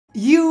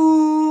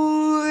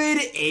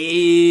It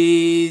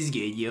is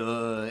good,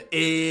 yo.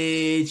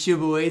 It's your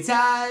boy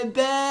Ty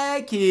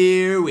back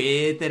here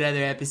with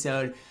another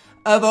episode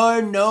of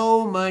our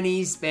No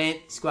Money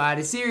Spent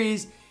Squad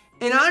series.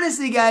 And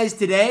honestly, guys,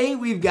 today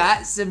we've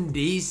got some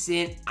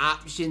decent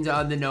options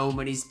on the No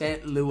Money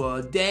Spent.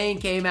 Luol Deng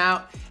came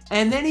out,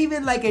 and then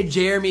even like a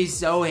Jeremy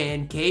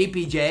Sochan,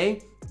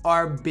 KPJ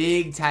are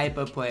big type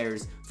of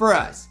players for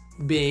us,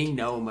 being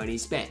no money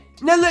spent.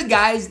 Now look,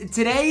 guys,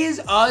 today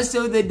is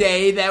also the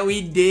day that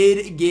we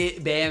did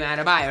get Bam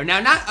Adebayo. Now,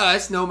 not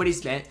us, no money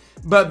spent,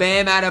 but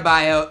Bam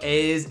Adebayo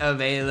is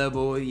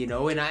available, you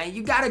know, and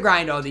you gotta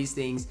grind all these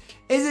things.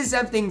 Is it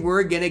something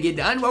we're gonna get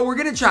done? Well, we're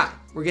gonna try.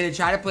 We're gonna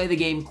try to play the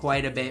game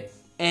quite a bit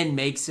and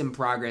make some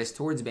progress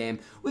towards Bam.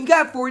 We've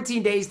got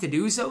 14 days to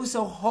do so,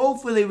 so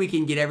hopefully we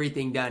can get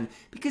everything done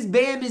because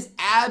Bam is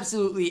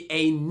absolutely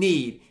a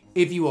need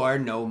if you are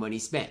no money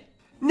spent.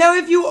 Now,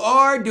 if you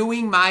are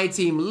doing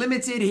MyTEAM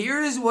Limited,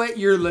 here's what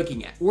you're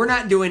looking at. We're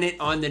not doing it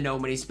on the no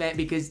money spent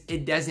because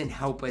it doesn't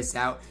help us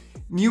out.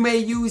 You may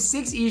use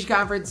 6 East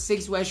Conference,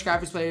 6 West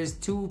Conference players,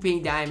 2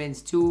 pink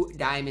diamonds, 2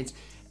 diamonds,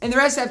 and the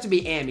rest have to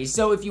be Amis.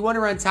 So if you want to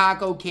run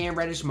Taco, Cam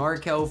Reddish,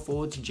 Markel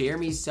Fultz,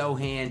 Jeremy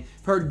Sochan,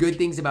 heard good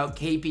things about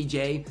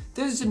KPJ.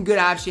 Those are some good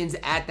options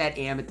at that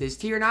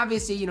amethyst tier. And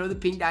obviously, you know, the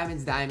pink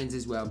diamonds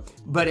as well.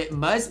 But it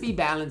must be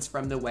balanced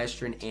from the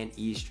Western and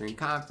Eastern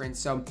Conference.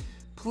 So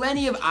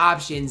plenty of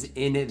options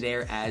in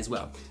there as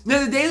well.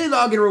 Now, the daily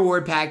login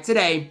reward pack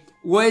today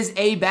was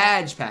a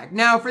badge pack.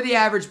 Now, for the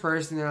average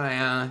person, they're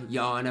like,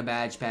 yawn, a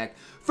badge pack.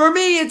 For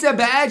me, it's a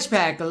badge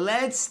pack.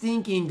 Let's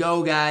stinking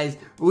go, guys.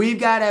 We've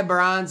got a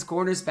bronze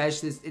corner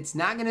specialist. It's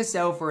not going to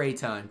sell for a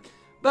ton,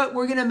 but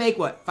we're going to make,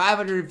 what,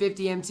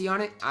 550 MT on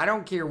it? I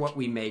don't care what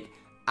we make.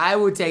 I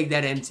will take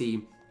that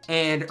MT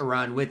and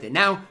run with it.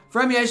 Now,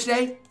 from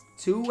yesterday,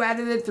 2 out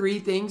of the 3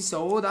 things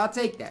sold. I'll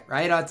take that,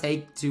 right? I'll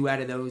take 2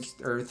 out of those,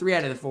 or 3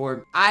 out of the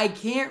 4. I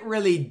can't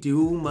really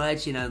do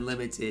much in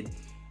Unlimited.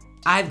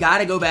 I've got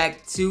to go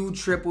back to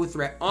triple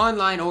threat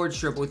online or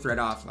triple threat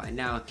offline.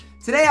 Now,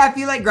 today I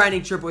feel like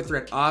grinding triple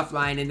threat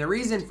offline, and the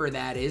reason for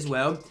that is,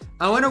 well,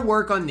 I want to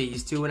work on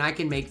these 2, and I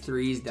can make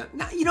 3s dunk.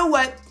 Now, you know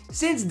what?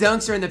 Since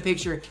dunks are in the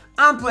picture,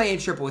 I'm playing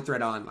triple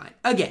threat online.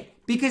 Again,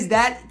 because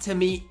that, to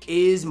me,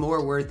 is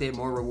more worth it,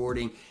 more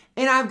rewarding,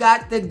 and I've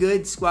got the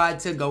good squad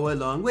to go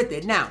along with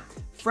it. Now,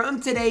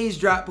 from today's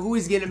drop, who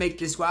is going to make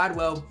the squad?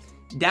 Well,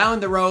 down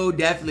the road,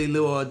 definitely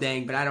Luol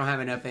Deng, but I don't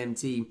have enough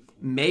MT.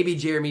 Maybe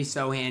Jeremy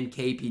Sochan,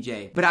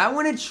 KPJ. But I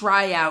want to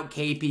try out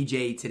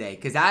KPJ today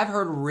because I've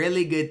heard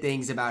really good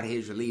things about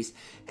his release.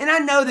 And I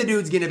know the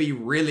dude's going to be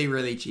really,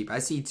 really cheap. I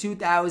see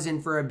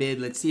 2,000 for a bid.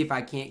 Let's see if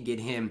I can't get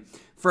him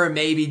for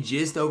maybe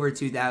just over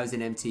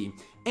 2,000 MT.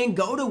 And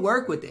go to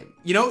work with him.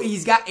 You know,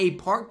 he's got a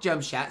park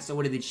jump shot. So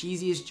one of the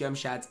cheesiest jump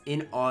shots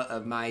in all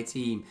of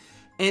MyTEAM.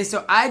 And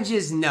so I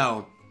just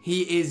know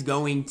he is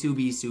going to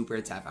be super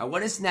tough. I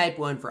want to snipe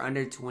one for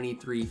under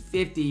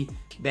 2350.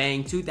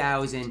 Bang,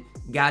 2,000.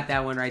 Got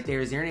that one right there.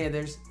 Is there any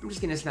others? I'm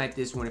just going to snipe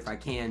this one if I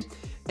can.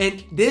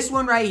 And this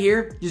one right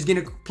here, just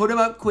going to put him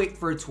up quick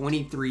for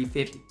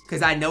 2350.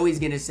 Because I know he's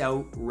going to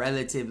sell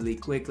relatively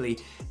quickly.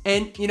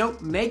 And, you know,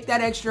 make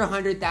that extra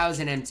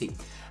 100,000 MT.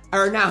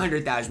 Or not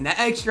 100,000, that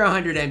extra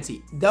 100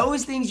 MT.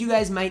 Those things you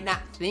guys might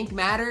not think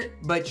matter,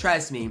 but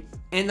trust me,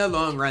 in the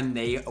long run,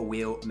 they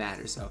will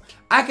matter. So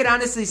I could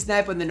honestly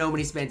snipe on the no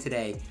money spent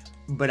today,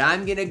 but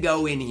I'm going to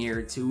go in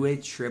here to a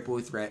triple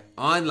threat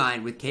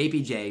online with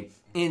KPJ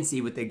and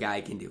see what the guy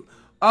can do.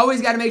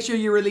 Always got to make sure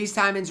your release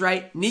timing's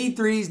right. Need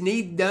 3s,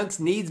 need dunks,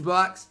 needs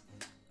blocks.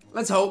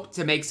 Let's hope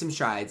to make some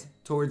strides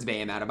towards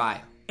Bam Adebayo.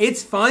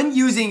 It's fun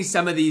using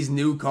some of these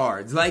new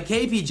cards. Like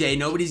KPJ,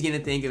 nobody's going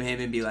to think of him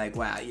and be like,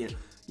 wow,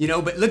 you know,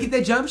 but look at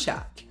the jump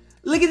shot.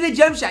 Look at the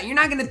jump shot. You're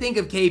not going to think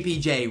of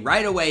KPJ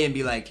right away and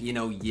be like, you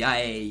know,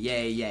 yay,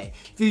 yay, yay.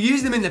 If you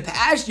used him in the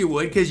past, you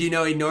would, because, you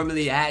know, he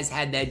normally has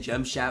had that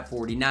jump shot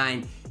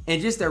 49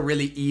 and just a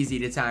really easy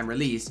to time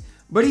release.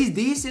 But he's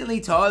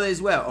decently tall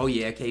as well. Oh,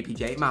 yeah,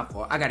 KPJ, my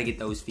fault. I got to get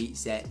those feet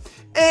set.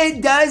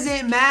 It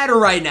doesn't matter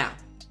right now.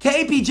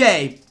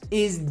 KPJ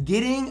is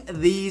getting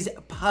these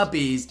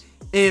puppies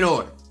in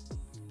order.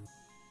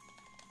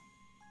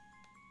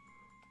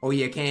 Oh,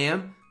 yeah,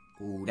 Cam.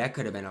 Ooh, that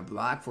could have been a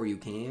block for you,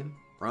 Cam.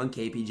 Run,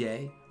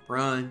 KPJ.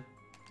 Run.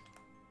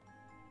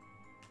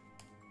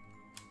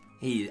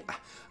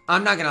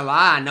 I'm not going to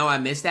lie. I know I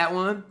missed that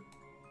one.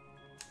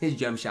 His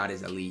jump shot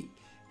is elite.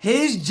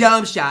 His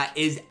jump shot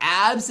is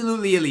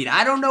absolutely elite.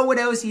 I don't know what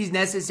else he's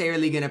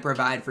necessarily going to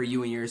provide for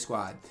you and your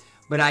squad.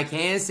 But I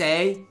can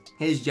say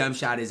his jump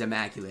shot is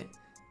immaculate.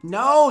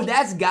 No,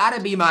 that's got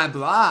to be my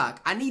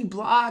block. I need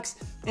blocks.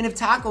 And if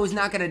Taco is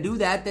not going to do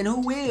that, then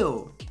who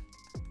will?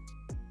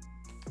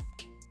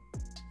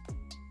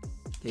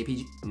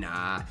 KPJ,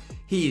 nah,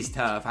 he's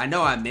tough. I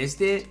know I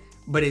missed it,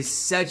 but it's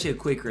such a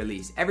quick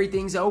release.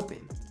 Everything's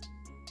open.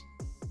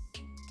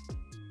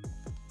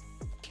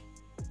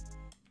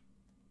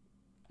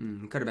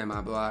 Could have been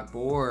my block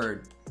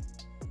board.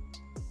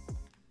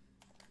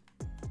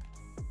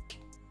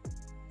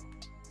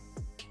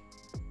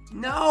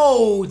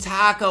 No,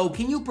 Taco.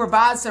 Can you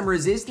provide some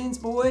resistance,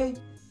 boy?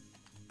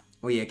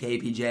 Oh, yeah,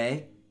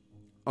 KPJ.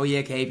 Oh,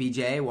 yeah,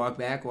 KPJ. Walk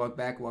back, walk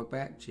back, walk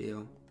back.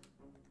 Chill.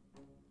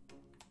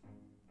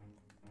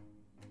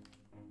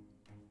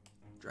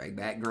 Drag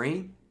back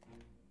Green.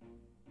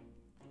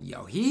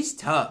 Yo, he's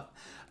tough.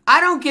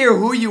 I don't care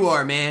who you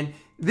are, man.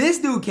 This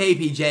dude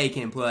KPJ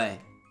can play.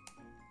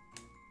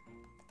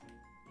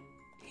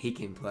 He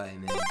can play,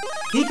 man.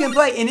 He can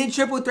play. And in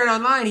Triple Threat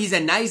Online, he's a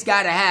nice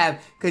guy to have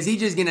because he's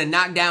just going to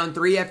knock down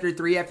 3 after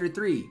 3 after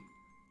 3.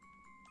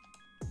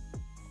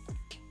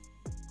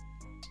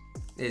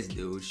 This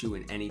dude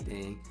shooting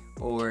anything.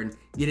 Or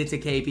get it to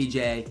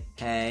KPJ.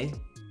 Hey.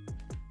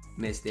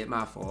 Missed it.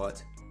 My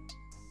fault.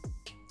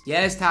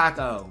 Yes,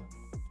 Taco.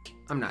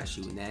 I'm not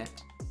shooting that.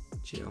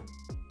 Chill.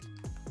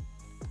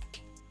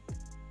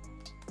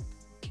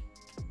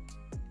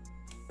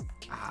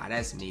 Ah,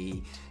 that's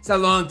me. It's a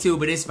long two,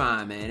 but it's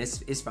fine, man.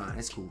 It's fine.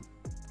 It's cool.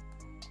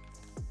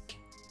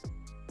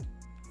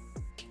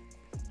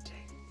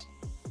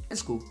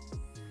 It's cool.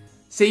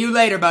 See you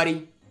later,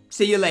 buddy.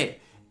 See you later.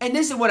 And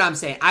this is what I'm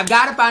saying. I've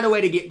got to find a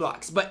way to get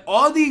blocks. But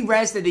all the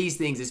rest of these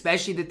things,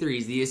 especially the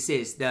threes, the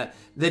assists, the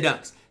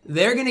dunks,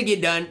 they're going to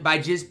get done by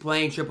just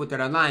playing Triple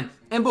Threat Online.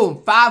 And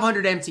boom,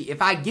 500 MT.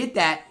 If I get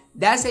that,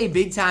 that's a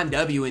big time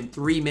W in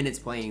 3 minutes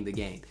playing the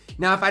game.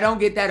 Now, if I don't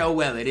get that, oh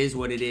well, it is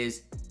what it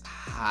is.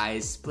 I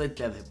split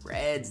the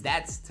reds.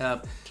 That's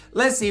tough.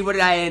 Let's see. What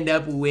did I end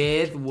up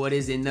with? What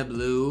is in the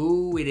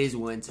blue? It is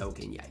 1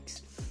 token.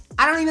 Yikes.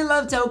 I don't even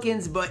love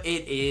tokens, but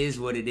it is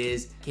what it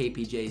is.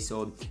 KPJ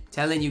sold.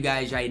 Telling you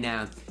guys right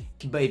now.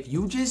 But if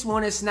you just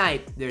want to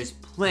snipe, there's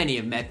plenty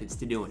of methods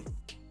to doing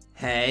it.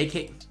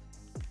 Hey,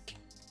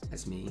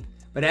 that's me.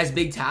 But that's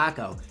Big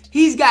Taco.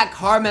 He's got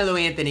Carmelo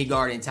Anthony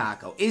guarding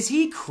Taco. Is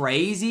he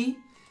crazy?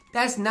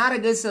 That's not a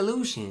good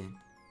solution.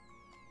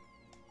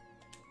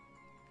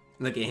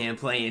 Look at him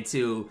playing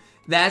too.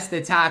 That's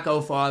the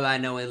Taco for all I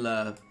know and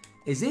love.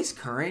 Is this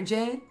current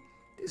gen?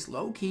 This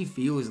low-key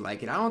feels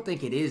like it. I don't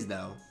think it is,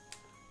 though.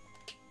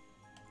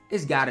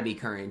 It's got to be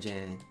current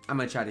gen. I'm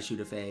going to try to shoot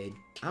a fade.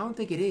 I don't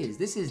think it is.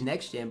 This is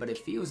next gen, but it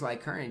feels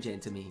like current gen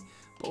to me.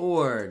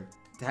 Bored.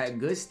 That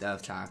good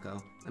stuff,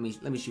 Taco.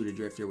 Let me shoot a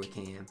drifter with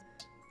Cam.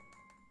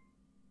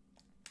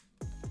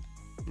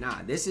 Nah,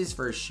 this is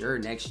for sure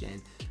next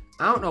gen.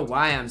 I don't know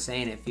why I'm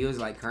saying it feels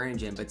like current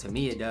gen, but to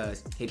me it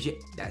does.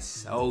 KPJ, that's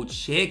so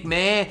chick,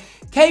 man.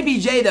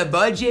 KPJ, the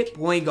budget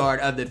point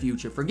guard of the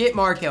future. Forget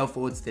Markelle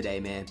Fultz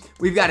today, man.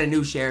 We've got a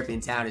new sheriff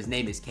in town. His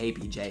name is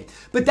KPJ.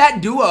 But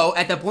that duo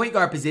at the point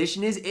guard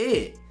position is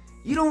it.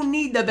 You don't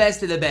need the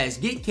best of the best.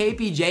 Get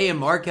KPJ and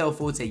Markelle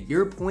Fultz at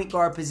your point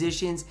guard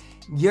positions.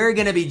 You're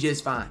going to be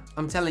just fine.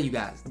 I'm telling you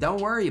guys.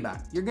 Don't worry about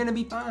it. You're going to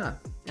be fine.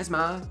 That's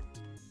mine.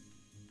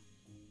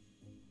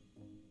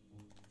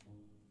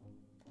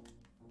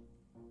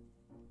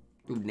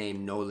 Dude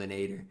named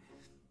Nolanator.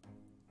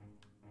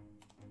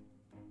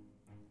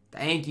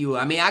 Thank you.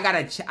 I mean, I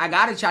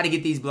gotta try to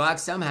get these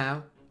blocks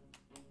somehow.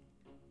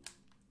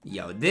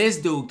 Yo, this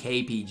dude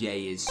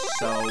KPJ is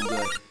so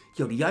good.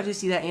 Yo, did y'all just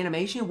see that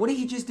animation? What did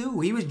he just do?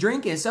 He was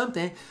drinking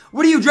something.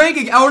 What are you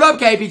drinking? Hold up,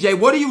 KPJ.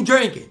 What are you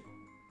drinking?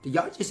 Did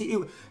y'all just see?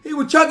 He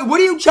was chugging.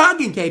 What are you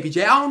chugging,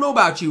 KPJ? I don't know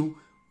about you.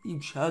 What are you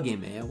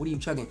chugging, man? What are you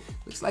chugging?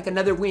 Looks like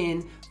another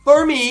win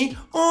for me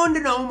on the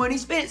No Money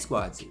Spent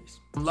Squad series.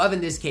 I'm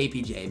loving this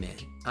KPJ, man.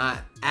 I'm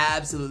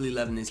absolutely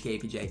loving this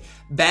KPJ.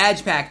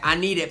 Badge pack, I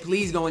need it.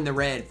 Please go in the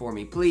red for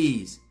me,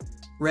 please.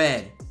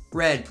 Red,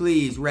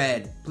 please,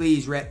 red,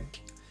 please, red.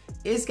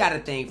 It's got a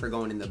thing for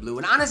going in the blue.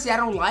 And honestly, I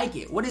don't like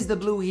it. What is the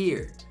blue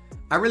here?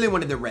 I really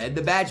wanted the red.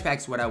 The badge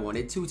pack's what I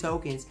wanted. 2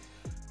 tokens.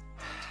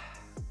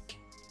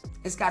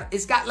 It's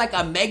got like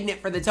a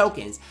magnet for the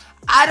tokens.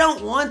 I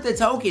don't want the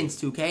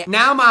tokens, 2K.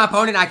 Now my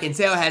opponent, I can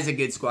tell, has a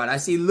good squad. I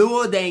see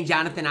Luol Deng,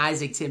 Jonathan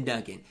Isaac, Tim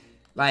Duncan.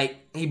 Like,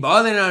 he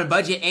balling on a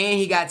budget and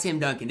he got Tim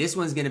Duncan. This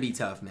one's going to be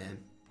tough, man.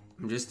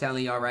 I'm just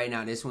telling y'all right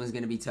now, this one's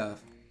going to be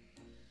tough.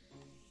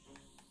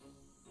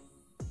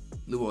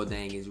 Luol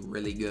Deng is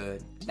really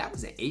good. That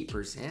was an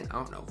 8%. I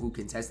don't know who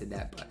contested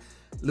that, but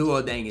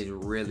Luol Deng is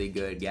really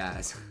good,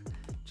 guys.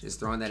 Just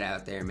throwing that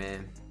out there,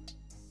 man.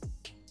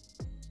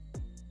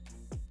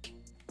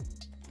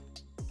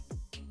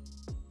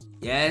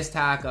 Yes,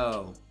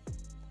 Taco.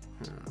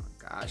 Oh,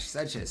 gosh,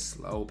 such a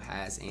slow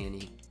pass,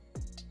 Annie.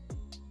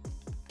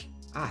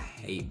 I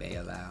hate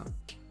bailout.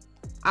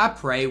 I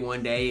pray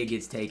one day it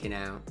gets taken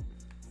out.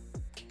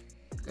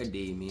 Good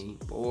D, me.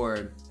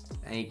 Bored.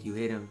 Thank you,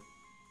 hit him.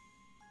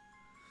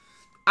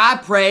 I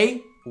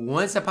pray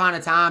once upon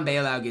a time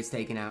bailout gets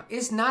taken out.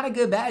 It's not a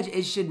good badge.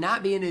 It should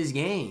not be in this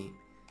game.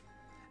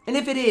 And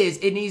if it is,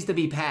 it needs to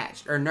be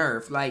patched or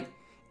nerfed. Like,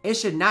 it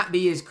should not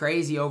be as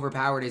crazy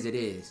overpowered as it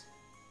is.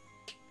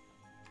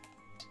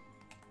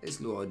 This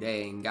Luol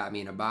Deng got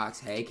me in a box.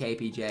 Hey,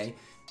 KPJ.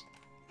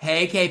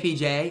 Hey,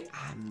 KPJ.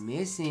 I'm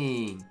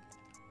missing.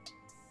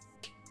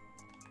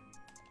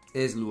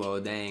 This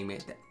Luol Deng, man.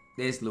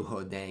 This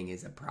Luol Deng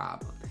is a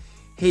problem.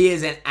 He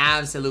is an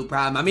absolute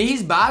problem. I mean,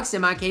 he's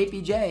boxing my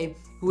KPJ,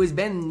 who has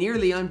been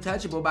nearly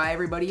untouchable by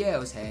everybody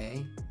else.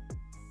 Hey.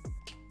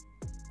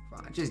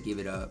 I just give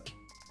it up.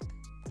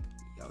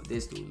 Yo,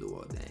 this dude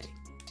Luol Deng.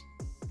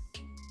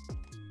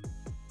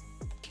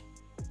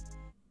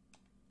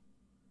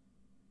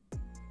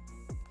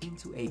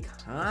 Into a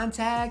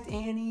contact,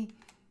 Annie.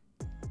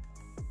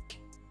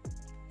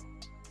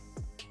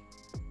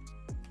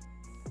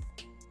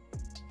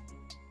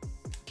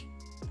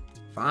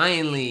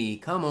 Finally,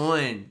 come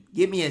on.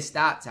 Give me a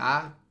stop,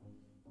 Ty.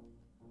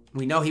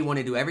 We know he want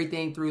to do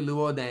everything through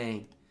Luol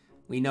Deng.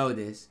 We know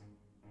this.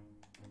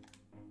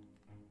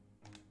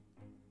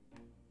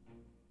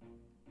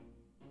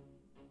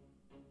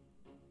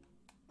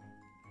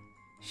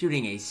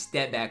 Shooting a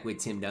step back with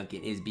Tim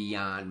Duncan is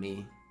beyond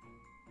me.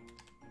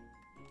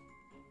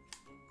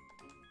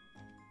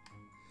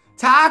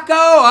 Taco,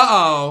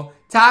 uh-oh.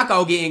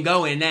 Taco getting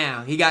going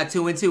now. He got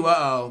 2 and 2,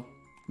 uh-oh.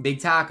 Big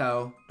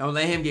Taco. Don't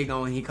let him get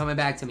going. He coming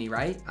back to me,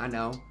 right? I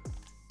know.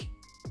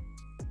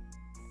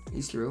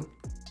 He's through.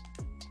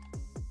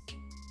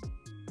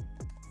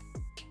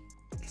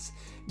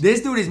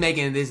 This dude is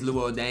making this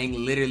Luol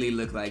Deng literally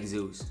look like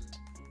Zeus.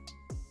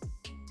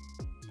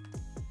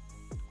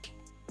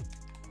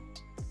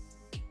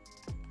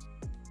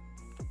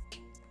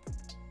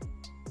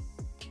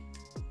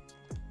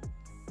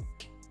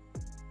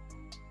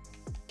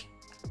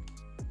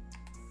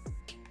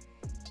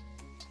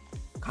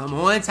 Come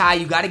on, Ty.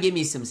 You got to give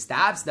me some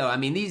stops, though. I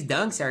mean, these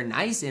dunks are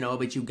nice and all,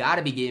 but you got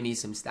to be giving me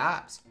some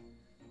stops.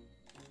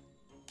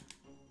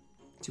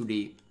 Too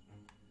deep.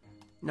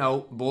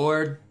 No,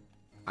 board.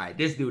 All right,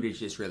 this dude is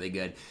just really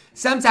good.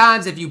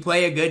 Sometimes if you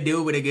play a good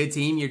dude with a good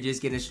team, you're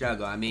just going to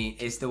struggle. I mean,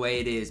 it's the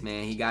way it is,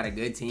 man. He got a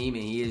good team,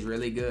 and he is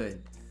really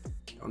good.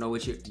 Don't know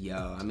what you're...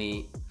 Yo, I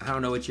mean, I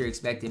don't know what you're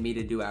expecting me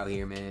to do out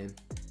here, man.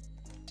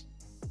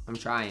 I'm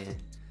trying.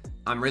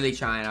 I'm really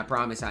trying. I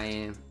promise I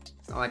am.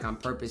 It's not like I'm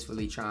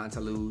purposefully trying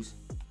to lose.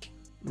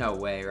 No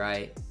way,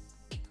 right?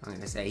 I'm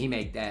going to say, he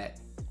make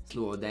that.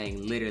 Luol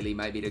Deng literally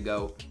might be the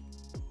GOAT.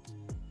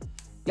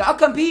 Y'all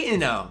competing,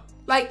 though.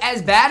 Like,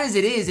 as bad as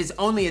it is, it's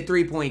only a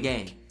 3-point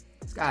game.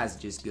 This guy's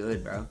just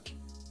good, bro.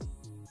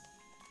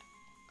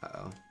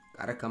 Uh-oh.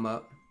 Gotta come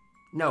up.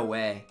 No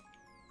way.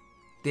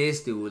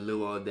 This dude with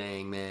Luol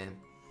Deng, man.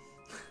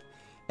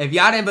 If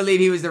y'all didn't believe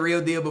he was the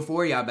real deal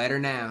before, y'all better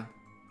now.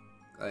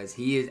 Because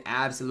he is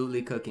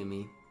absolutely cooking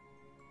me.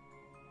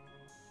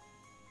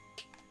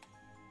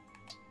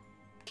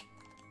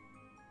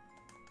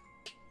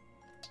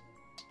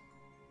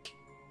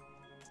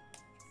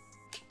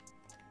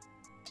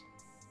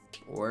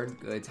 Board,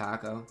 good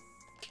Taco.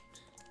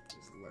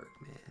 Just lurk,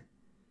 man.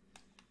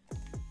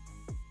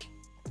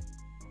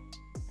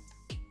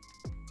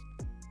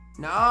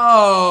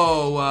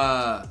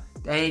 No!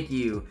 Thank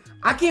you.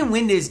 I can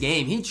win this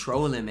game. He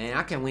trolling, man.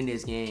 I can win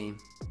this game.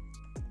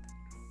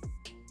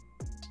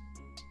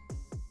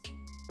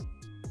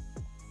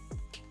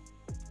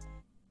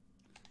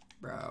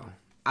 Bro,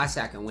 I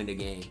said I can win the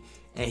game.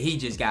 And he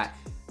just got...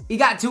 He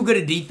got too good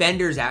of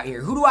defenders out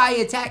here. Who do I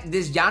attack?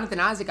 This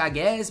Jonathan Isaac, I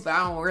guess, but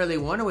I don't really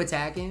want to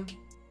attack him.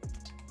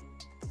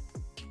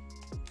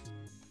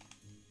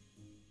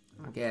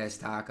 I guess,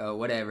 Taco,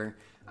 whatever.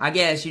 I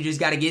guess you just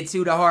got to get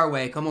to the hard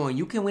way. Come on,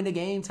 you can win the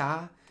game,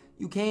 Ty.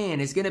 You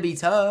can. It's going to be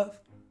tough.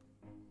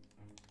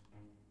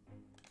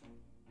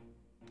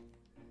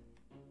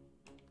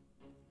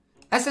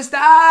 That's a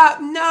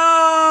stop.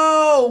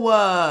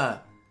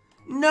 No!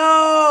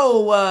 No.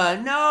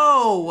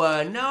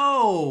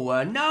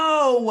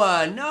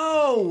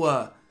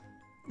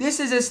 This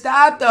is a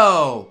stop,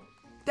 though.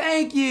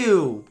 Thank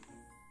you.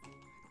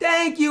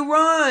 Thank you,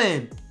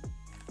 run.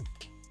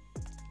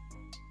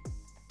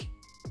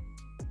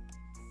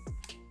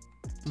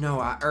 No,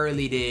 I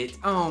early did.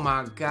 Oh,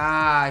 my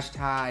gosh,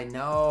 Ty.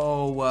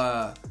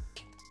 No.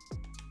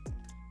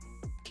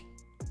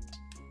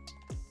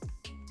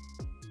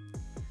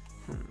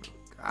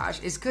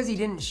 Gosh, it's because he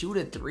didn't shoot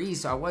a 3,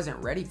 so I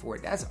wasn't ready for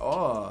it. That's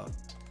all.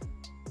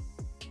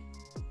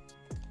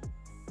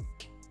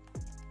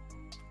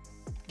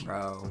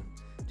 Bro,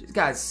 just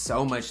got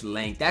so much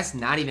length. That's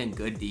not even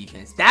good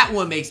defense. That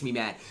one makes me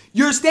mad.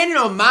 You're standing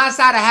on my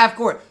side of half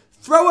court.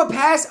 Throw a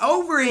pass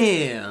over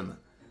him.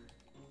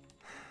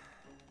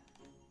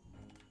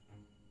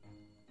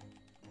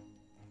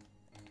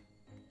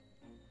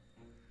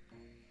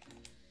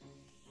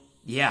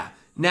 Yeah,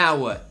 now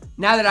what?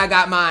 Now that I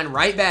got mine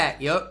right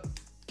back, yup.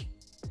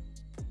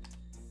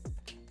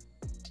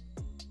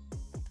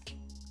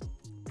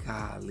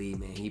 Golly,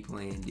 man, he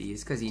playing D.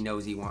 It's because he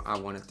knows I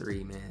want a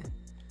 3, man.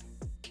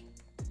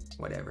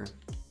 Whatever.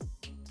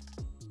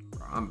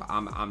 Bro,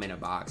 I'm in a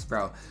box,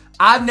 bro.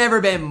 I've never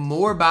been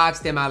more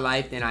boxed in my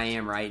life than I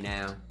am right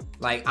now.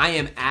 Like, I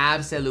am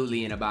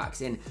absolutely in a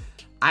box, and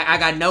I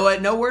got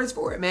no words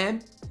for it,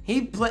 man.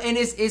 He play, and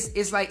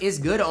it's like it's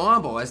good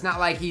on ball. It's not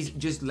like he's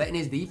just letting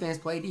his defense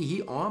play D.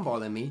 He on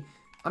balling me.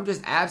 I'm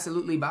just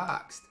absolutely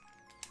boxed.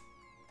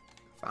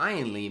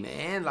 Finally,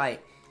 man,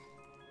 like.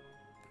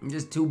 I'm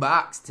just too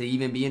boxed to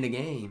even be in the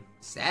game.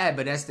 Sad,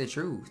 but that's the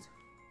truth.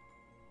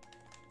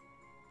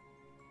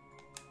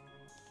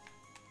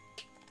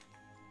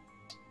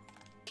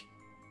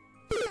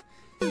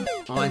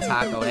 On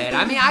Taco Head.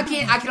 I mean, I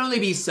can only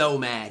be so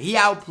mad. He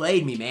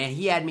outplayed me, man.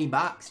 He had me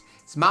boxed.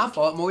 It's my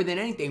fault more than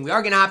anything. We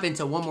are gonna hop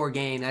into one more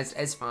game.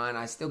 That's fine.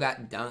 I still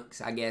got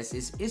dunks, I guess.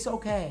 It's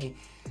okay.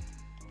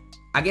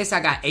 I guess I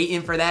got 8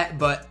 in for that,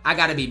 but I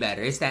gotta be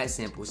better. It's that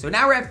simple. So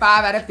now we're at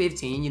 5 out of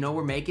 15. You know,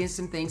 we're making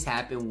some things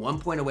happen. 1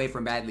 point away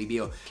from Bradley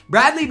Beal.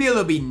 Bradley Beal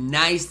will be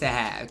nice to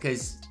have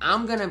because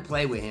I'm gonna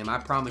play with him. I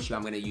promise you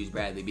I'm gonna use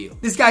Bradley Beal.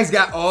 This guy's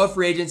got all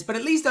free agents, but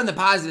at least on the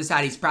positive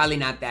side, he's probably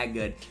not that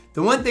good.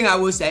 The one thing I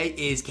will say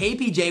is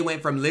KPJ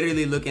went from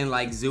literally looking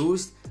like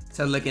Zeus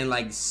to looking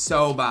like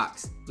so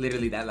boxed.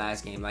 Literally that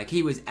last game. Like,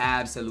 he was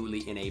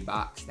absolutely in a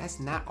box.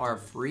 That's not our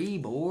free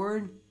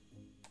board.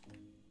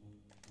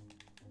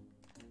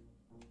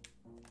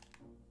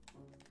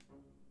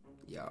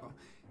 Yo,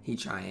 he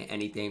trying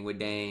anything with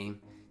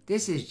Dame.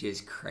 This is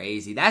just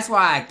crazy. That's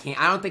why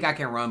I don't think I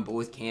can run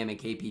both Cam and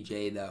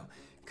KPJ though.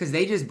 Because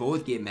they just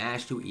both get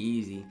mashed too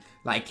easy.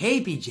 Like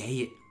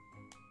KPJ,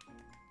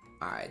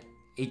 alright,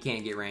 he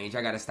can't get range.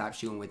 I gotta stop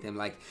shooting with him.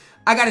 Like,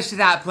 I gotta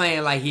stop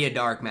playing like he a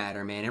dark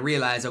matter, man. And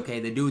realize, okay,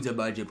 the dude's a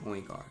budget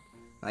point guard.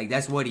 Like,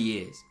 that's what he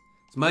is.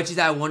 As much as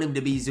I want him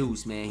to be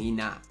Zeus, man, he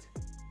not.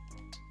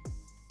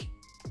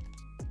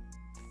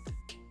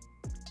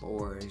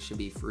 Or it should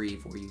be free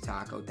for you,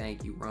 Taco.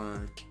 Thank you,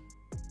 Ron.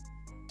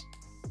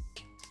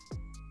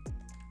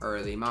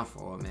 Early, my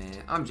fault,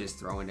 man. I'm just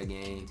throwing the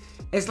game.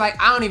 It's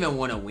like, I don't even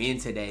want to win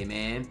today,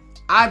 man.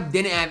 I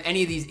didn't have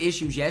any of these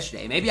issues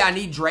yesterday. Maybe I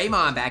need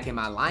Draymond back in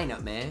my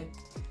lineup, man.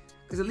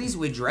 Because at least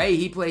with Dre,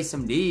 he plays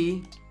some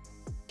D.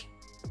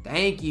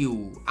 Thank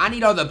you. I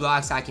need all the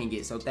blocks I can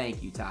get, so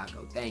thank you,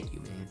 Taco. Thank you,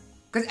 man.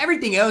 Because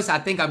everything else I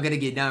think I'm going to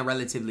get done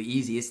relatively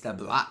easy. It's the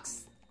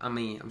blocks. I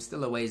mean, I'm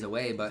still a ways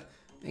away, but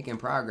making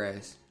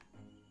progress.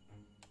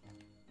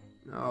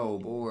 Oh,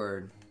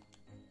 board.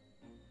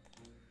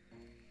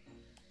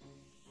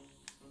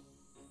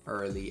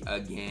 Early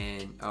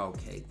again.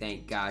 Okay,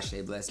 thank gosh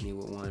they blessed me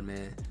with one,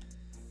 man.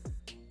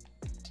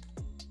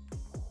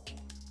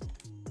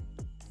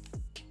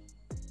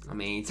 I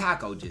mean,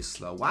 Taco just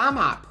slow. Why am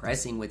I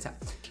pressing with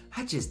Taco?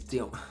 I just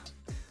don't.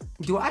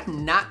 Do I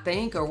not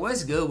think, or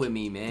what's good with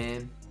me,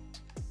 man?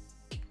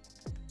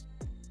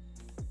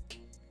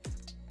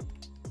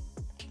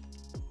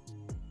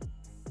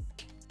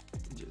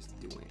 Just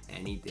doing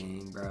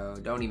anything, bro.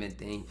 Don't even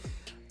think.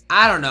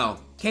 I don't know.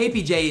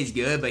 KPJ is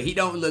good, but he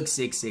don't look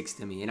 6'6"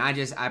 to me. And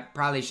I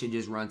probably should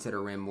just run to the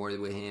rim more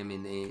with him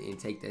and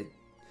take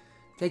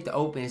the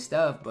open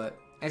stuff. But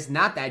it's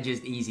not that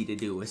just easy to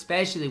do,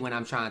 especially when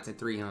I'm trying to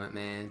 3-hunt,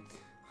 man.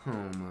 Oh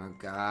my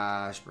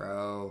gosh,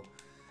 bro.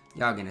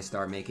 Y'all gonna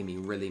start making me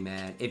really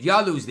mad. If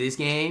y'all lose this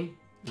game,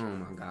 oh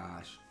my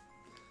gosh.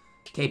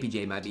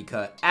 KPJ might be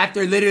cut.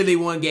 After literally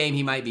one game,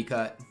 he might be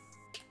cut.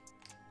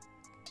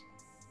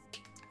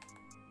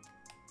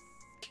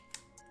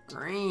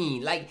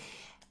 Green. Like,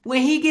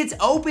 when he gets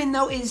open,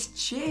 though, it's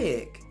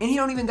chick. And he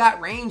don't even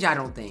got range, I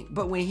don't think.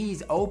 But when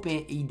he's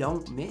open, he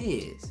don't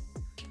miss.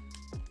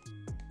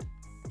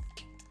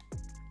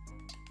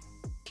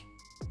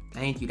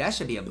 Thank you. That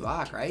should be a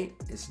block, right?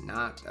 It's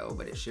not, though,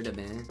 but it should have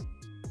been.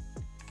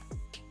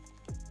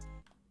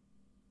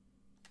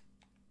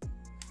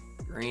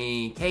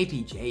 Green.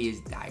 KPJ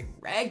is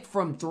direct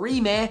from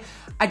 3, man.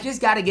 I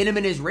just got to get him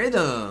in his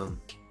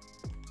rhythm.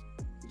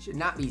 He should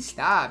not be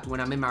stopped when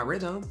I'm in my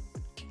rhythm.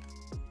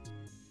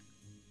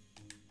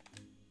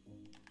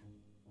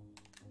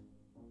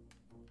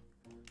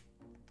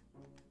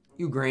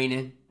 You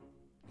greening.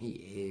 He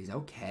is.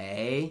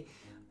 Okay.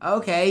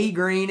 Okay, he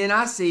greening.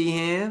 I see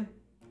him.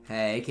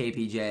 Hey,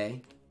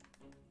 KPJ.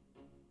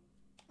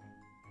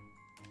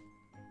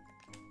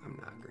 I'm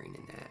not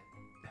greening that.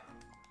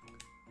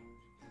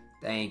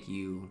 Thank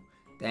you.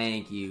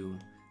 Thank you.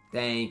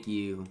 Thank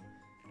you.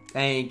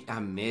 I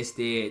missed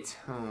it.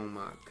 Oh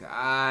my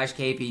gosh,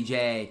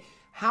 KPJ.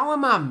 How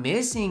am I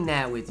missing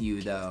that with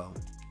you, though?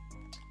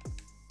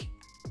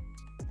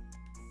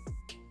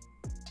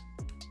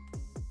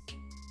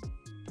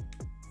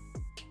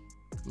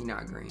 You're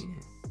not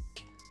greening.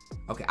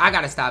 Okay, I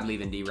gotta stop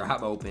leaving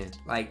D-Rob open.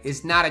 Like,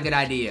 it's not a good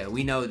idea.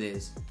 We know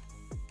this.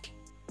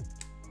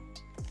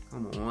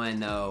 Come on,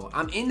 though.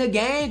 I'm in the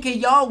game. Can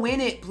y'all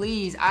win it,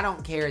 please? I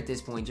don't care at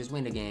this point. Just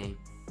win the game.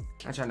 I'm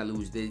not trying to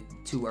lose this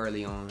too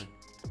early on.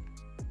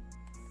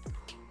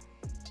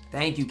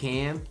 Thank you,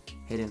 Cam.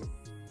 Hit him.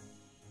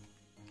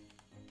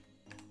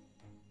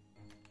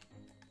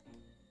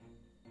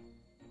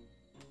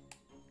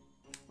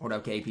 Hold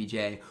up,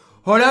 KPJ.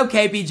 Hold up,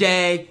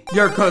 KPJ.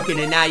 You're cooking,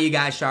 and now you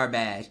got sharp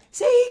badge.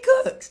 See, he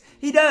cooks.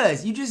 He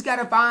does. You just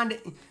gotta find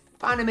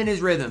him in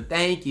his rhythm.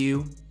 Thank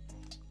you.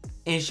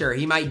 And sure,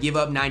 he might give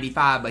up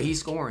 95, but he's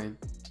scoring.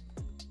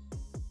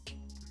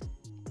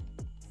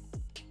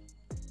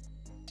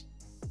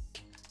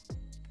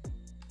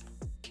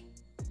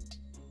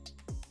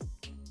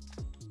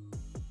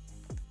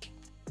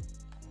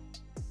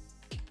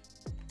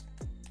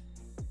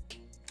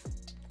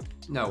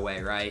 No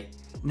way, right?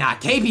 Nah,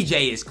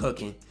 KPJ is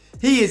cooking.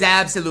 He is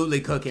absolutely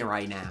cooking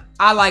right now.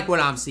 I like what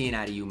I'm seeing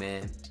out of you,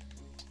 man.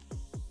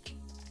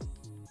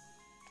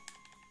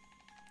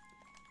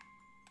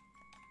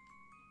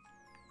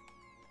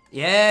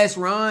 Yes,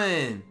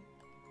 run.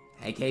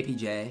 Hey,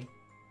 KPJ.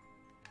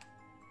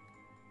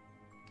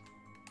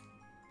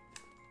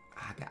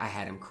 I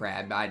had him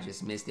crabbed, but I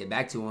just missed it.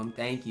 Back to him.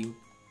 Thank you.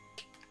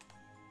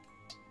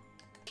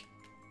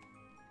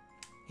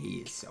 He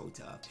is so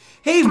tough.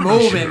 He's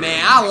moving,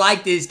 man. I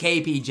like this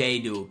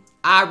KPJ dude.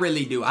 I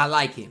really do. I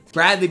like him.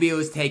 Bradley Beal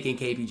is taking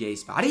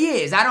KPJ's spot. He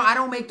is. I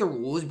don't make the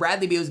rules.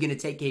 Bradley Beal is going to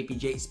take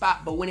KPJ's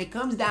spot. But when it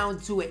comes down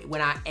to it,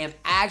 when I am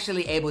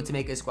actually able to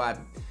make a squad,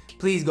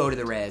 please go to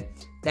the red.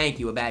 Thank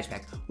you, a badge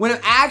pack. When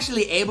I'm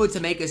actually able to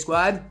make a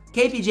squad,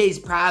 KPJ is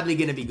probably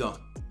going to be gone.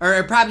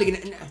 Or probably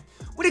going to...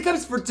 When it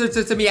comes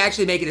to me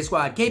actually making a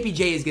squad,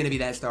 KPJ is going to be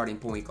that starting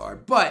point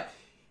guard. But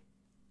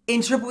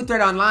in Triple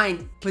Threat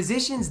Online,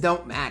 positions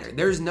don't matter.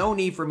 There's no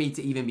need for me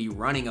to even be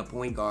running a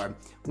point guard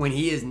when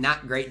he is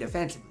not great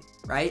defensively,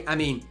 right? I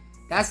mean,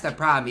 that's the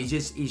problem.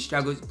 He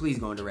struggles. Please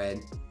go into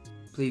red.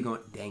 Please go.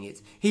 Dang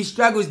it. He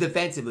struggles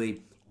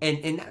defensively,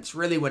 and that's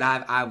really what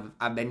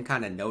I've been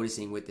kind of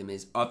noticing with him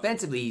is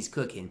offensively he's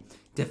cooking.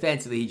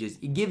 Defensively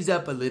he gives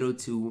up a little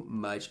too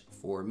much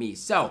for me.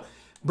 So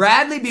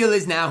Bradley Beal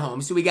is now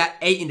home. So we got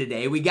Ayton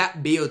today. We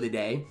got Beal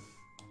today.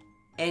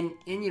 And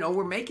you know,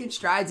 we're making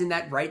strides in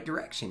that right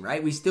direction,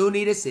 right? We still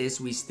need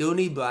assists. We still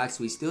need blocks.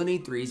 We still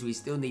need threes. We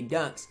still need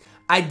dunks.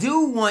 I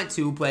do want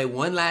to play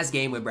one last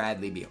game with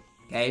Bradley Beal,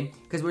 okay?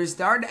 Because we're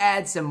starting to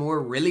add some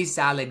more really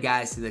solid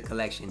guys to the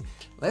collection.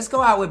 Let's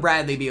go out with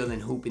Bradley Beal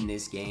and hoop in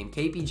this game.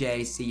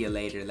 KPJ, see you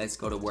later. Let's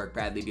go to work,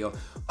 Bradley Beal.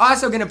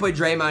 Also going to put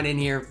Draymond in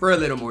here for a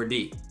little more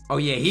D. Oh,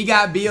 yeah, he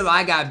got Beal.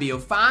 I got Beal.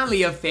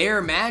 Finally, a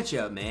fair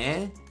matchup,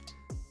 man.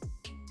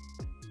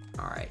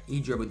 All right, he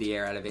dribbled the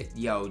air out of it.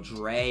 Yo,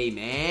 Dre,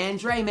 man,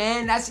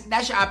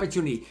 that's your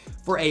opportunity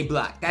for a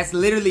block. That's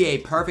literally a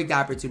perfect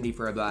opportunity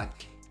for a block.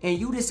 And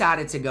you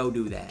decided to go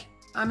do that.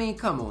 I mean,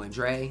 come on,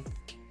 Dre.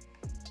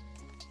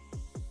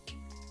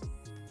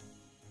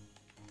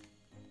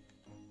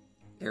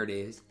 There it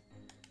is.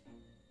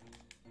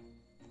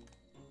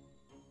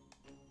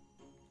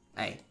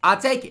 Hey, I'll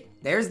take it.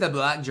 There's the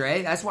block,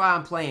 Dre. That's why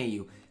I'm playing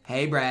you.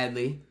 Hey,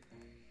 Bradley.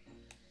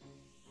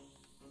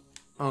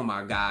 Oh,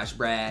 my gosh,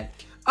 Brad.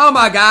 Oh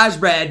my gosh,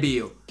 Brad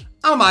Beal.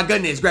 Oh my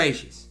goodness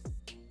gracious.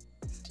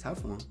 It's a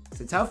tough one.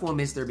 It's a tough one,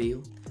 Mr.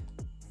 Beal.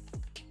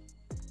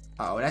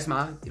 Oh, that's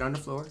mine. Get on the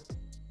floor.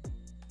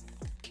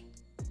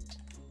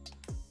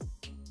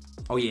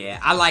 Oh yeah,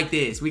 I like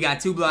this. We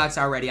got 2 blocks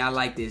already. I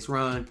like this.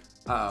 Run.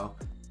 Uh-oh.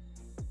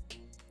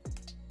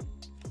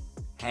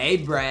 Hey,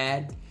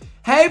 Brad.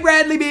 Hey,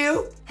 Bradley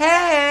Beal.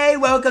 Hey,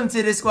 welcome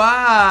to the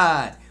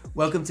squad.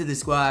 Welcome to the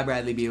squad,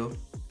 Bradley Beal.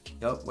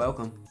 Yup,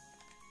 welcome.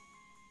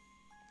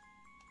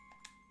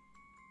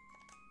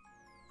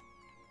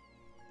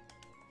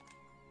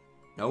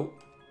 Nope.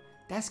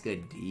 That's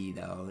good D,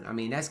 though. I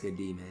mean, that's good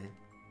D, man.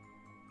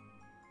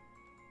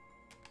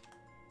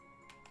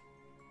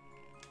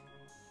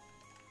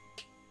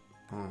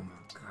 Oh,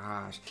 my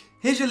gosh.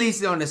 His release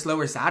is on the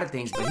slower side of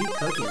things, but he's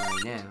cooking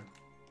right now.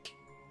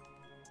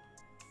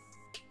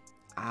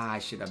 I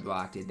should have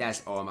blocked it.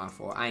 That's all my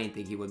fault. I didn't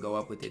think he would go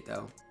up with it,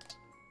 though.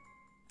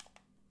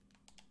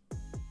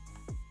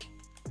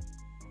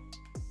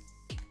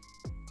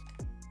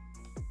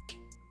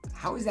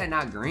 How is that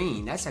not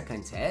green? That's a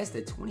contest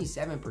at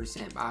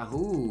 27% by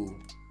who?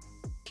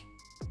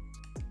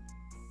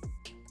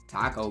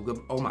 Taco,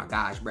 good. Oh my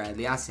gosh,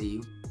 Bradley, I see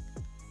you.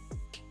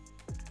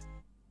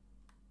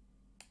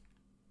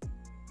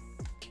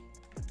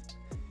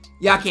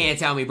 Y'all can't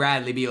tell me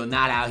Bradley Beal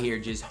not out here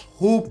just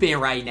hooping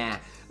right now.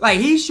 Like,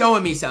 he's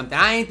showing me something.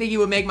 I didn't think he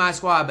would make my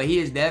squad, but he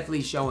is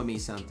definitely showing me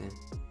something.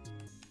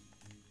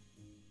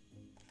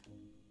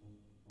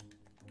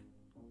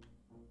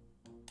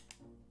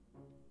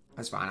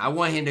 That's fine. I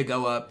want him to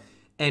go up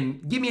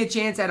and give me a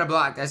chance at a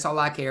block. That's all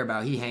I care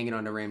about. He hanging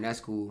on the rim. That's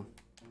cool.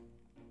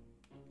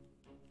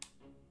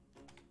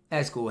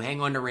 That's cool. Hang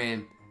on the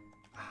rim.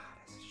 Ah,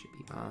 this should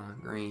be fine.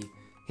 Green.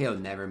 He'll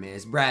never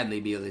miss.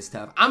 Bradley Beal is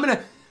tough.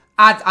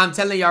 I'm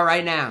telling y'all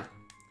right now,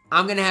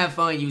 I'm going to have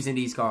fun using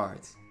these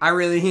cards. I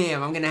really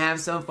am. I'm going to have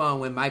some fun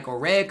when Michael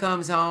Redd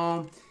comes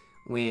home,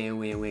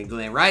 when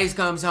Glen Rice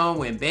comes home,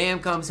 when Bam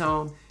comes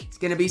home. It's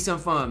going to be some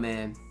fun,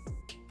 man.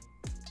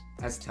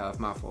 That's tough.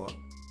 My fault.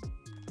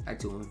 Back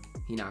to him.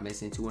 He not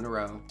missing 2 in a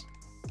row.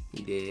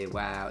 He did.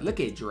 Wow. Look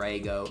at Dre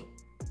go.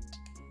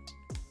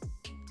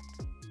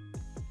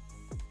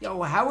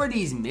 Yo, how are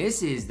these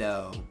misses,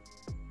 though?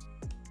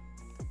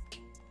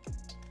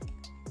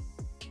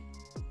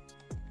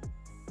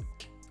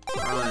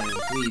 Run.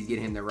 Please get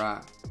him the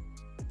rock.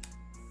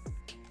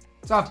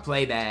 It's off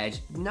play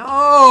badge.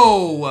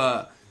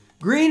 No!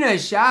 Green a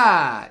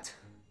shot.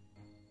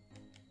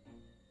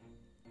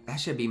 That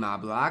should be my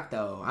block,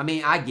 though. I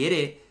mean, I get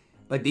it.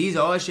 But these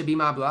all should be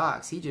my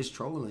blocks. He just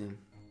trolling.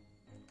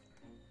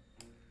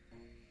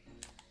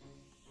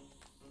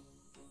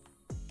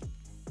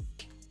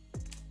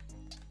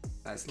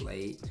 That's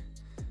late.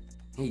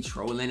 He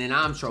trolling and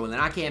I'm trolling.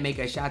 I can't make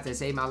a shot to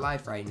save my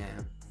life right now.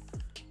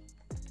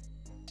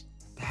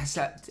 That's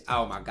a,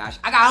 oh my gosh.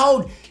 I got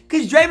hold.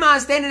 Because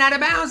Draymond's standing out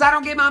of bounds. I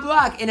don't get my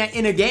block. In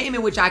a game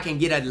in which I can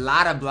get a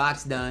lot of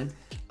blocks done,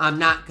 I'm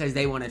not because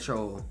they want to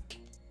troll.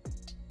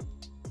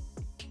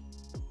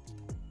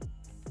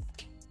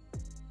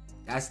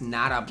 That's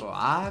not a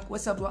block?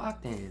 What's a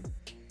block then?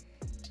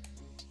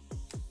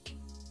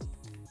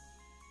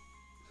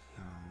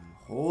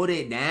 Hold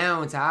it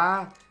down,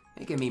 Ty.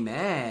 Making me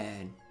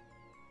mad.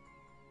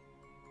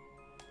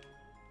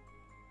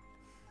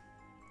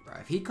 Bro,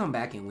 if he come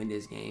back and win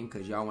this game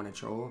because y'all want to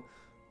troll,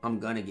 I'm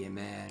gonna get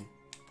mad.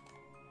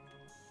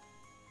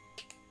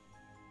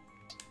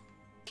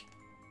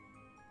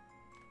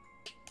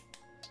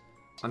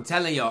 I'm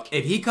telling y'all,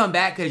 if he come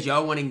back because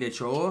y'all wanting to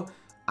troll,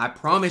 I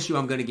promise you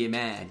I'm gonna get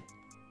mad.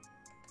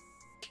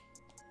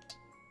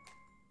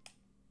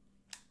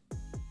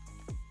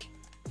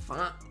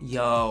 Fine.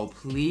 Yo,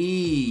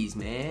 please,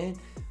 man.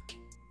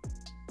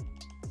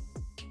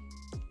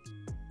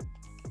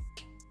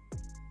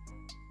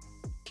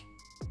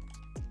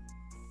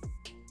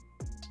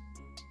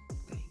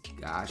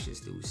 Thank gosh, this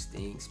dude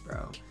stinks,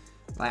 bro.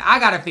 Like, I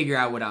gotta figure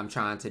out what I'm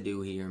trying to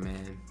do here,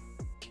 man.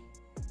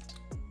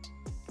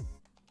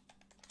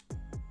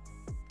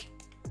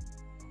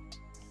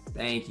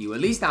 Thank you. At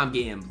least I'm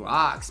getting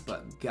blocks,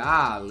 but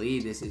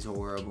golly, this is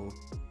horrible.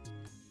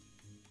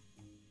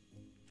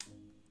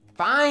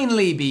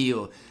 Finally,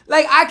 Beal.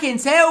 Like, I can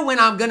tell when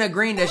I'm gonna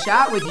green the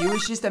shot with you.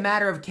 It's just a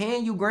matter of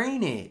can you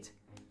green it?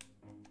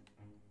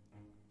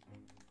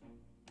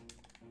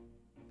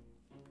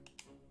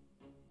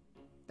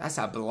 That's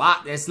a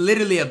block. That's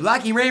literally a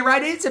block. He ran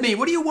right into me.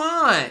 What do you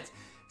want?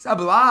 It's a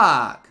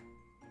block.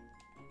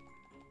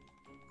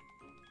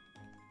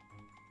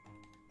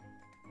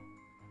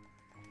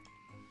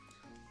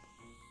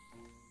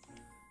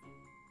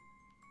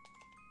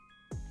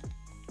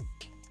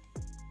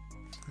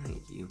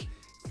 Thank you.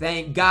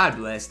 Thank God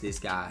bless this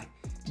guy.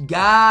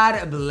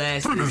 God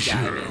bless this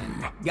guy,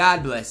 man.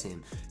 God bless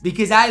him.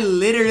 Because I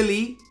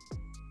literally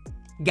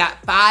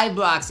got 5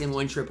 blocks in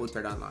 1 triple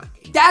threat online.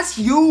 That's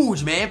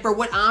huge, man, for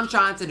what I'm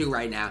trying to do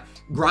right now.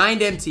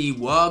 Grind MT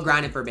while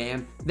grinding for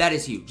Bam. That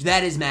is huge.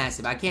 That is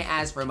massive. I can't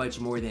ask for much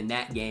more than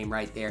that game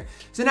right there.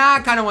 So now I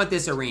kind of want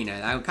this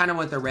arena. I kind of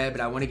want the red,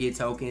 but I want to get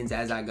tokens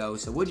as I go.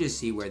 So we'll just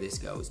see where this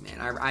goes, man.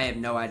 I have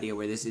no idea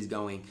where this is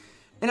going.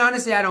 And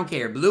honestly, I don't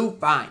care. Blue,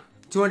 fine.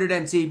 200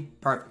 MT,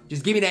 perfect.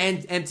 Just give me the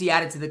MT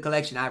added to the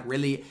collection. I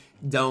really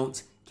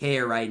don't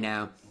care right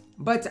now.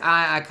 But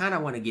I kind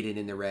of want to get it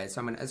in the red.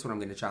 So that's what I'm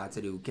going to try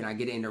to do. Can I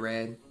get it in the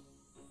red?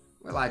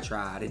 Well, I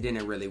tried. It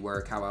didn't really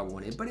work how I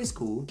wanted, but it's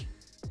cool.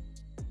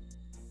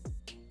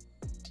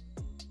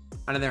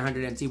 Another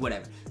 100 MT,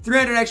 whatever.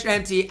 300 extra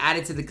MT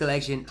added to the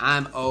collection.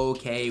 I'm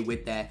okay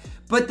with that.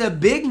 But the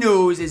big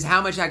news is how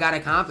much I got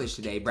accomplished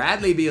today.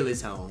 Bradley Beal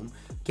is home.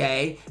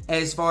 Okay,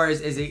 as far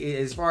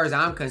as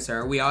I'm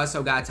concerned, we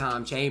also got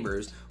Tom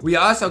Chambers. We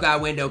also got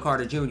Wendell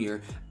Carter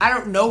Jr. I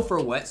don't know for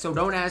what, so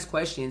don't ask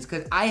questions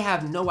because I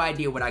have no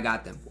idea what I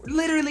got them for.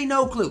 Literally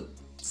no clue.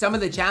 Some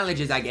of the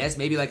challenges, I guess,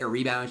 maybe like a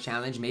rebound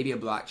challenge, maybe a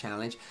block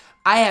challenge.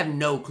 I have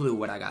no clue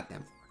what I got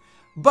them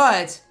for.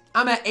 But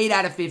I'm at 8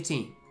 out of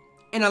 15.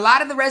 And a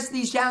lot of the rest of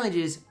these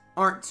challenges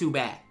aren't too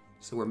bad.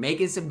 So we're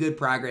making some good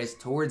progress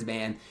towards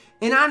Bam.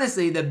 And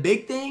honestly, the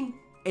big thing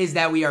is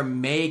that we are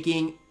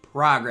making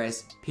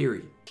progress,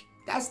 period.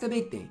 That's the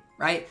big thing,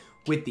 right?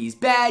 With these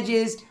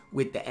badges,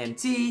 with the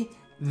MT,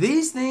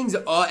 these things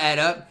all add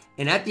up.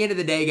 And at the end of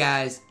the day,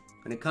 guys,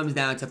 when it comes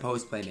down to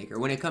post playmaker,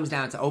 when it comes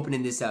down to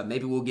opening this up,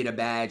 maybe we'll get a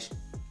badge,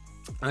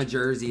 a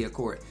jersey, a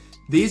court.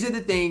 These are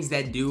the things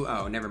that do,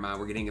 oh, never mind.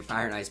 We're getting a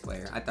Fire and Ice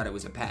player. I thought it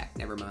was a pack.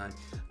 Never mind.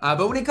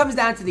 But when it comes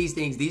down to these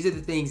things, these are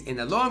the things in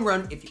the long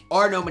run, if you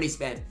are no money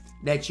spent,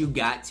 that you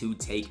got to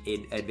take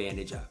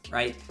advantage of,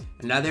 right?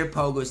 Another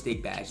pogo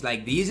stick badge.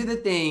 Like, these are the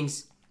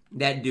things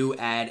that do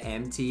add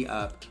MT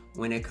up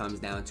when it comes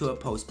down to a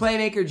post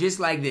playmaker just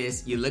like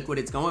this. You look what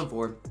it's going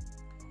for.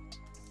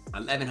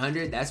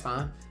 1100, that's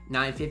fine.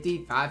 950,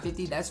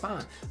 550, that's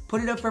fine.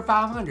 Put it up for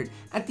 500.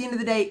 At the end of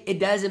the day, it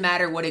doesn't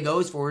matter what it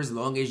goes for as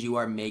long as you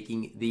are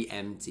making the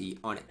MT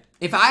on it.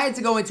 If I had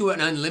to go into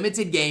an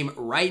unlimited game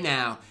right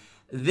now,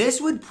 this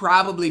would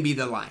probably be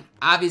the line.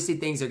 Obviously,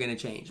 things are going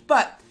to change,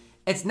 but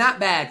it's not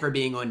bad for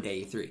being on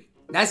day 3.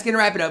 That's going to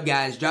wrap it up,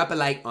 guys. Drop a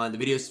like on the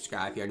video,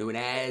 subscribe if you are new, and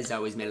as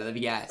always, man, I love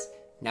you guys,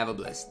 and have a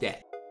blessed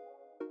day.